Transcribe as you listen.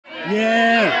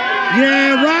Yeah!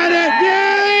 Yeah, ride it! Yeah!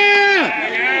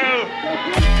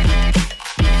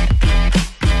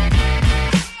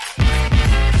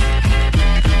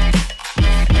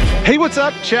 Hey, what's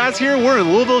up? Chaz here. We're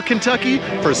in Louisville, Kentucky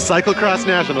for Cyclocross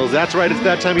Nationals. That's right, it's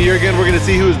that time of year again. We're gonna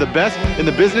see who is the best in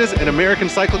the business in American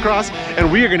cyclocross,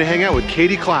 and we are gonna hang out with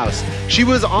Katie Clouse. She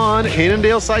was on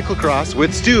Cannondale Cyclocross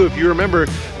with Stu, if you remember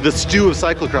the Stu of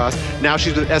cyclocross. Now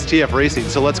she's with STF Racing.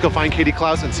 So let's go find Katie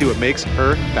Clouse and see what makes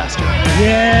her faster.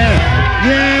 Yeah!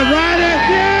 Yeah, ride it!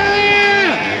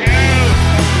 Yeah!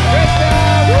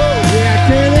 Yeah,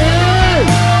 Katie!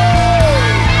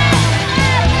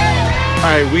 All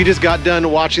right, we just got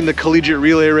done watching the collegiate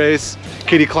relay race.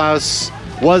 Katie Clouse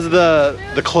was the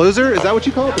closer. Is that what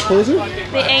you call it, the closer?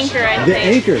 The anchor, I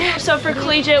think. The anchor. So for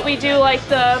collegiate, we do like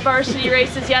the varsity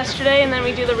races yesterday, and then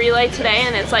we do the relay today,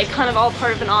 and it's like kind of all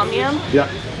part of an omnium. Yeah.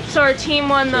 So our team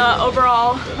won the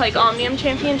overall like omnium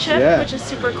championship, which is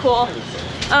super cool.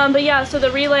 But yeah, so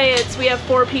the relay, we have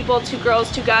 4 people, 2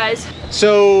 girls, 2 guys.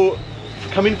 So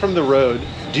coming from the road,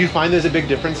 do you find there's a big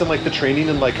difference in like the training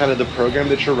and like kind of the program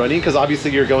that you're running? Because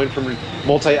obviously you're going from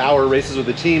multi-hour races with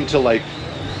the team to like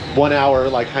 1 hour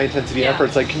like high intensity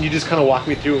efforts. Like, can you just kind of walk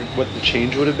me through what the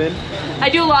change would have been? I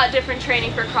do a lot of different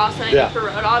training for cross than I do for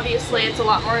road. Obviously it's a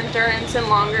lot more endurance and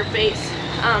longer base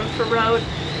for road.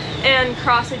 And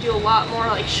cross I do a lot more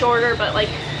like shorter, but like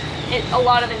a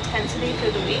lot of intensity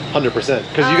through the week. 100%,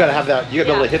 because you gotta have that, you gotta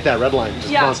be able to hit that red line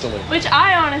just constantly. Which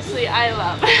I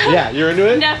love. Yeah, you're into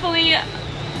it? Definitely.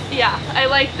 Yeah, I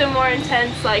like the more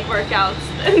intense like workouts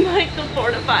than like the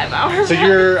 4 to 5 hours. So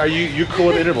are you cool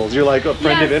with intervals? You're like a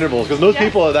friend of intervals, because most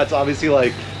people that's obviously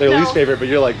like their least favorite, but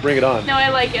you're like bring it on. No, I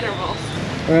like intervals.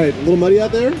 All right, a little muddy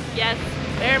out there? Yes,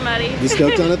 very muddy. You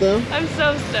stoked on it though? I'm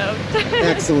so stoked.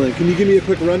 Excellent. Can you give me a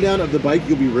quick rundown of the bike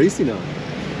you'll be racing on?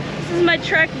 This is my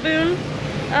Trek Boon.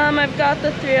 I've got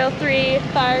the 303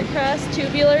 Firecrest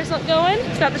tubulars going.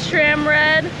 It's got the SRAM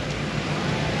red.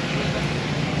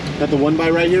 Got the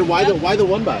 1x right here. Why the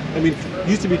 1x? I mean, it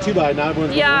used to be 2x, now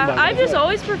everyone's 1x. I've just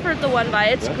always preferred the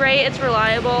 1x. It's great, it's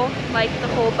reliable, like the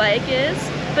whole bike is.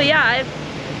 But yeah,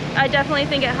 I definitely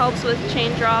think it helps with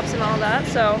chain drops and all that.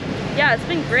 So yeah, it's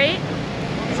been great.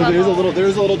 So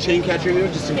there's a little chain catcher in there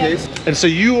just in case. And so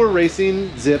you were racing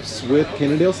Zips with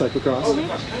Cannondale Cyclocross,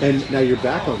 and now you're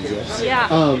back on Zips. Yeah.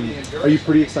 Are you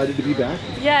pretty excited to be back?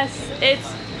 Yes, it's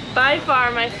by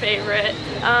far my favorite.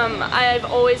 I've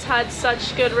always had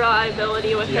such good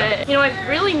reliability with it. You know, I've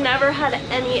really never had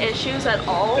any issues at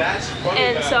all.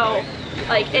 And so,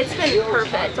 like, it's been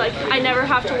perfect. Like, I never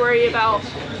have to worry about,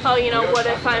 oh, you know, what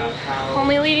if I'm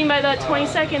only leading by that 20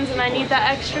 seconds and I need that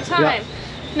extra time?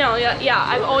 No,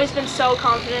 I've always been so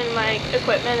confident in my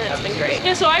equipment, and it's been great.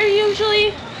 Yeah, so I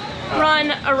usually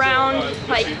run around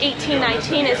like 18,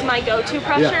 19 is my go-to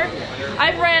pressure.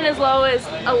 I've ran as low as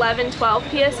 11, 12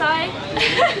 PSI.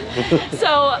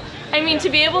 So, I mean, to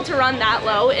be able to run that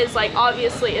low is like,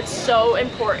 obviously it's so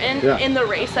important in the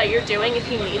race that you're doing if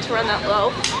you need to run that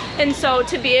low. And so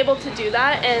to be able to do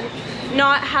that and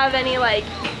not have any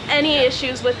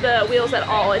issues with the wheels at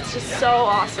all, it's just so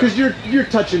awesome. Because you're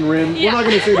touching rim. We're not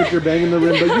going to say that you're banging the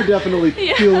rim, but you're definitely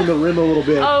feeling the rim a little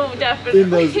bit. Oh, definitely. In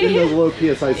those low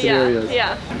PSI scenarios.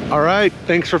 Yeah. All right,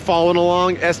 thanks for following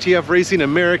along. STF Racing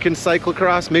American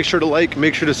Cyclocross. Make sure to like,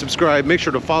 make sure to subscribe, make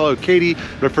sure to follow Katie.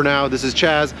 But for now, this is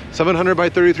Chaz, 700 by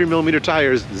 33mm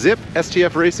tires, Zipp,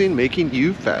 STF Racing, making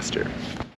you faster.